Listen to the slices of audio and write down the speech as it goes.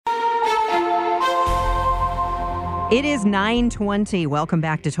It is 9:20. Welcome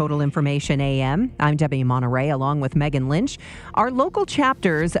back to Total Information AM. I'm Debbie Monterey along with Megan Lynch. Our local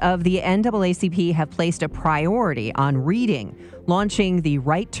chapters of the NAACP have placed a priority on reading, launching the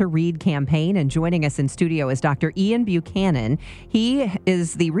Right to Read campaign. And joining us in studio is Dr. Ian Buchanan. He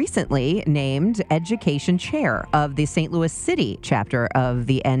is the recently named Education Chair of the St. Louis City chapter of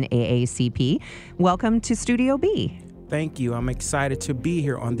the NAACP. Welcome to Studio B. Thank you. I'm excited to be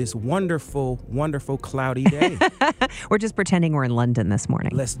here on this wonderful, wonderful cloudy day. We're just pretending we're in London this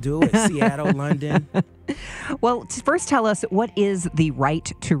morning. Let's do it. Seattle, London. Well, first tell us, what is the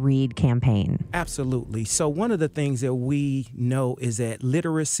Right to Read campaign? Absolutely. So one of the things that we know is that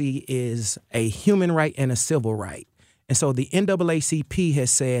literacy is a human right and a civil right. And so the NAACP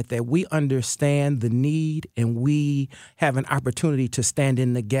has said that we understand the need and we have an opportunity to stand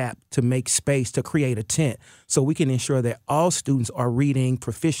in the gap, to make space, to create a tent so we can ensure that all students are reading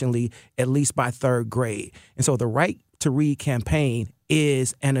proficiently at least by third grade. And so the Right to Read campaign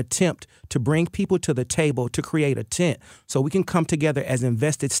is an attempt to bring people to the table to create a tent so we can come together as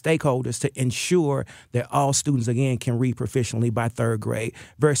invested stakeholders to ensure that all students, again, can read proficiently by third grade.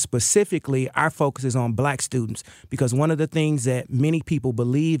 Very specifically, our focus is on Black students because one of the things that many people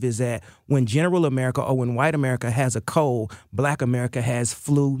believe is that when general America or when white America has a cold, Black America has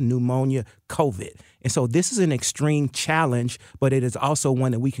flu, pneumonia, COVID. And so this is an extreme challenge, but it is also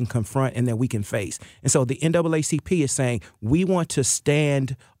one that we can confront and that we can face. And so the NAACP is saying we want to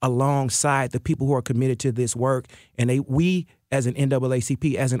stand alongside the people who are committed to this work. And we, as an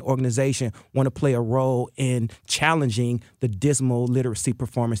NAACP, as an organization, want to play a role in challenging the dismal literacy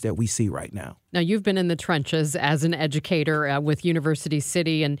performance that we see right now. Now, you've been in the trenches as an educator with University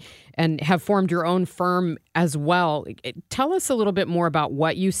City and have formed your own firm as well. Tell us a little bit more about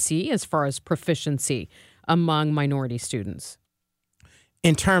what you see as far as proficiency among minority students.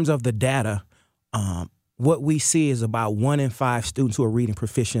 In terms of the data, what we see is about 1 in 5 students who are reading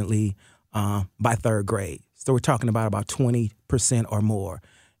proficiently by third grade. So we're talking about 20% or more.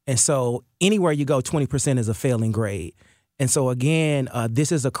 And so anywhere you go, 20% is a failing grade. And so, again,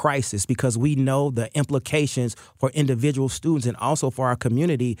 this is a crisis because we know the implications for individual students and also for our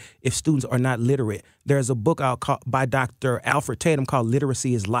community if students are not literate. There's a book out by Dr. Alfred Tatum called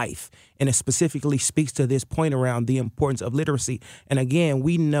Literacy is Life, and it specifically speaks to this point around the importance of literacy. And, again,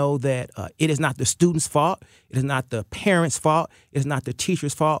 we know that it is not the student's fault. It is not the parent's fault. It is not the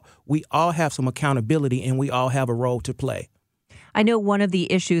teacher's fault. We all have some accountability, and we all have a role to play. I know one of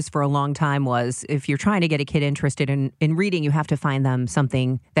the issues for a long time was if you're trying to get a kid interested in reading, you have to find them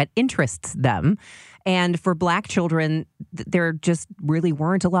something that interests them. And for Black children, there just really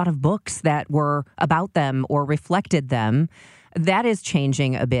weren't a lot of books that were about them or reflected them. That is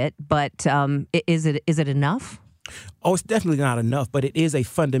changing a bit, but is it enough? Oh, it's definitely not enough, but it is a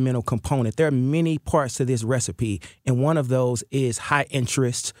fundamental component. There are many parts to this recipe, and one of those is high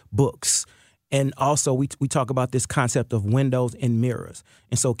interest books. And also, we talk about this concept of windows and mirrors.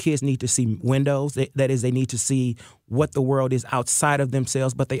 And so kids need to see windows. That is, they need to see what the world is outside of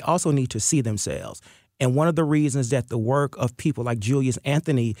themselves, but they also need to see themselves. And one of the reasons that the work of people like Julius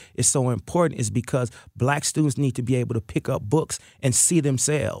Anthony is so important is because Black students need to be able to pick up books and see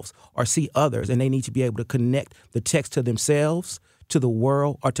themselves or see others. And they need to be able to connect the text to themselves, to the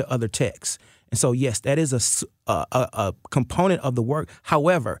world, or to other texts. And so, yes, that is a component of the work.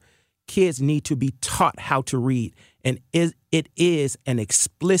 However, kids need to be taught how to read, and it is an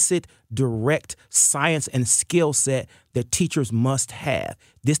explicit, direct science and skill set that teachers must have.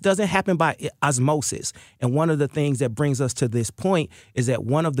 This doesn't happen by osmosis, and one of the things that brings us to this point is that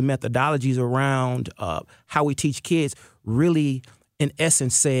one of the methodologies around how we teach kids really, in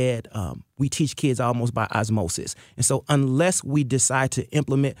essence, said we teach kids almost by osmosis. And so unless we decide to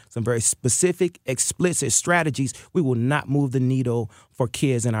implement some very specific, explicit strategies, we will not move the needle for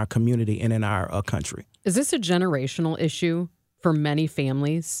kids in our community and in our country. Is this a generational issue for many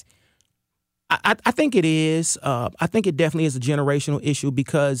families? I think it is. I think it definitely is a generational issue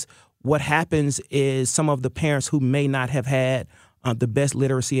because what happens is some of the parents who may not have had the best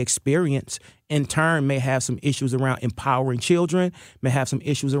literacy experience, in turn, may have some issues around empowering children, may have some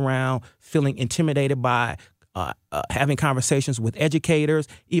issues around feeling intimidated by having conversations with educators,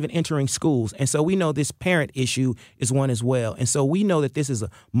 even entering schools. And so we know this parent issue is one as well. And so we know that this is a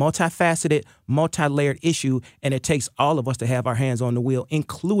multifaceted, multi-layered issue, and it takes all of us to have our hands on the wheel,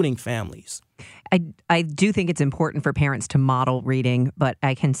 including families. I do think it's important for parents to model reading, but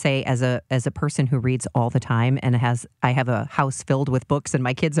I can say as a person who reads all the time and I have a house filled with books and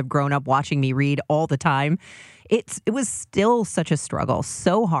my kids have grown up watching me read all the time. It was still such a struggle,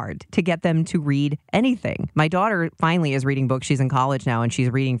 so hard to get them to read anything. My daughter finally is reading books. She's in college now and she's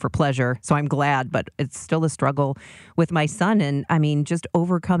reading for pleasure, so I'm glad, but it's still a struggle with my son. And I mean, just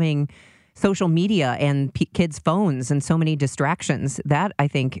overcoming social media and kids' phones and so many distractions, that I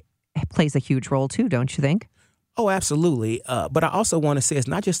think plays a huge role too, don't you think? Oh, absolutely. But I also want to say it's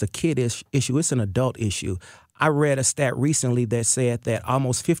not just a kid issue, it's an adult issue. I read a stat recently that said that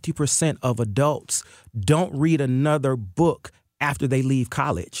almost 50% of adults don't read another book after they leave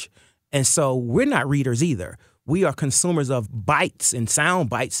college. And so we're not readers either. We are consumers of bites and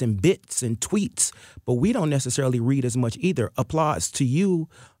sound bites and bits and tweets, but we don't necessarily read as much either. Applause to you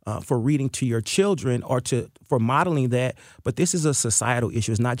for reading to your children or for modeling that. But this is a societal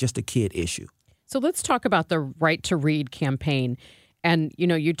issue. It's not just a kid issue. So let's talk about the Right to Read campaign. And,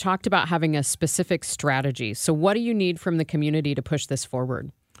 you talked about having a specific strategy. So what do you need from the community to push this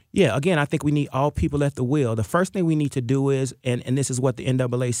forward? Yeah, again, I think we need all people at the wheel. The first thing we need to do is, and this is what the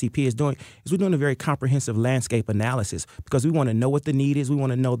NAACP is doing, is we're doing a very comprehensive landscape analysis because we want to know what the need is. We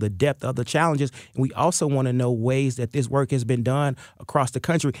want to know the depth of the challenges. And we also want to know ways that this work has been done across the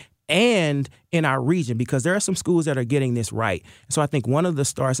country and in our region, because there are some schools that are getting this right. So I think one of the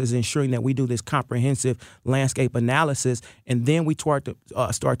starts is ensuring that we do this comprehensive landscape analysis, and then we start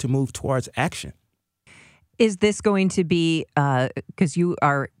to move towards action. Is this going to be, because you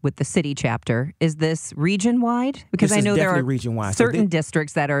are with the city chapter, is this region-wide? Because I know there are region-wide. certain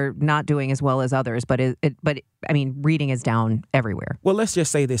districts that are not doing as well as others, but I mean, reading is down everywhere. Well, let's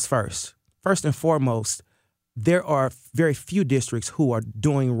just say this first. First and foremost, there are very few districts who are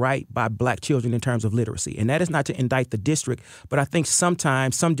doing right by Black children in terms of literacy. And that is not to indict the district, but I think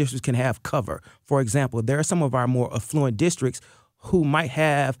sometimes some districts can have cover. For example, there are some of our more affluent districts who might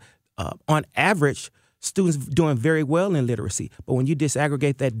have, on average, students doing very well in literacy. But when you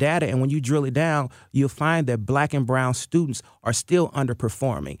disaggregate that data and when you drill it down, you'll find that Black and brown students are still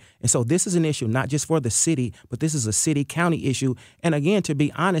underperforming. And so this is an issue not just for the city, but this is a city-county issue. And again, to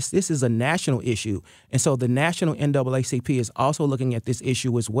be honest, this is a national issue. And so the national NAACP is also looking at this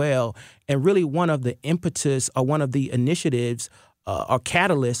issue as well. And really one of the impetus or one of the initiatives or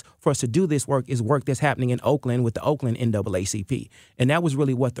catalyst for us to do this work is work that's happening in Oakland with the Oakland NAACP. And that was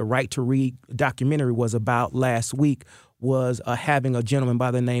really what the Right to Read documentary was about last week, was having a gentleman by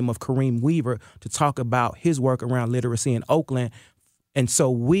the name of Kareem Weaver to talk about his work around literacy in Oakland. And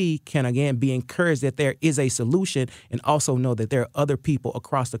so we can, again, be encouraged that there is a solution and also know that there are other people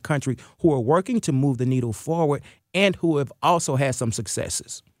across the country who are working to move the needle forward and who have also had some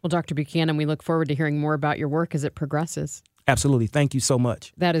successes. Well, Dr. Buchanan, we look forward to hearing more about your work as it progresses. Absolutely. Thank you so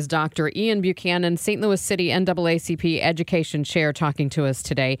much. That is Dr. Ian Buchanan, St. Louis City NAACP Education Chair, talking to us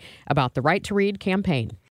today about the Right to Read campaign.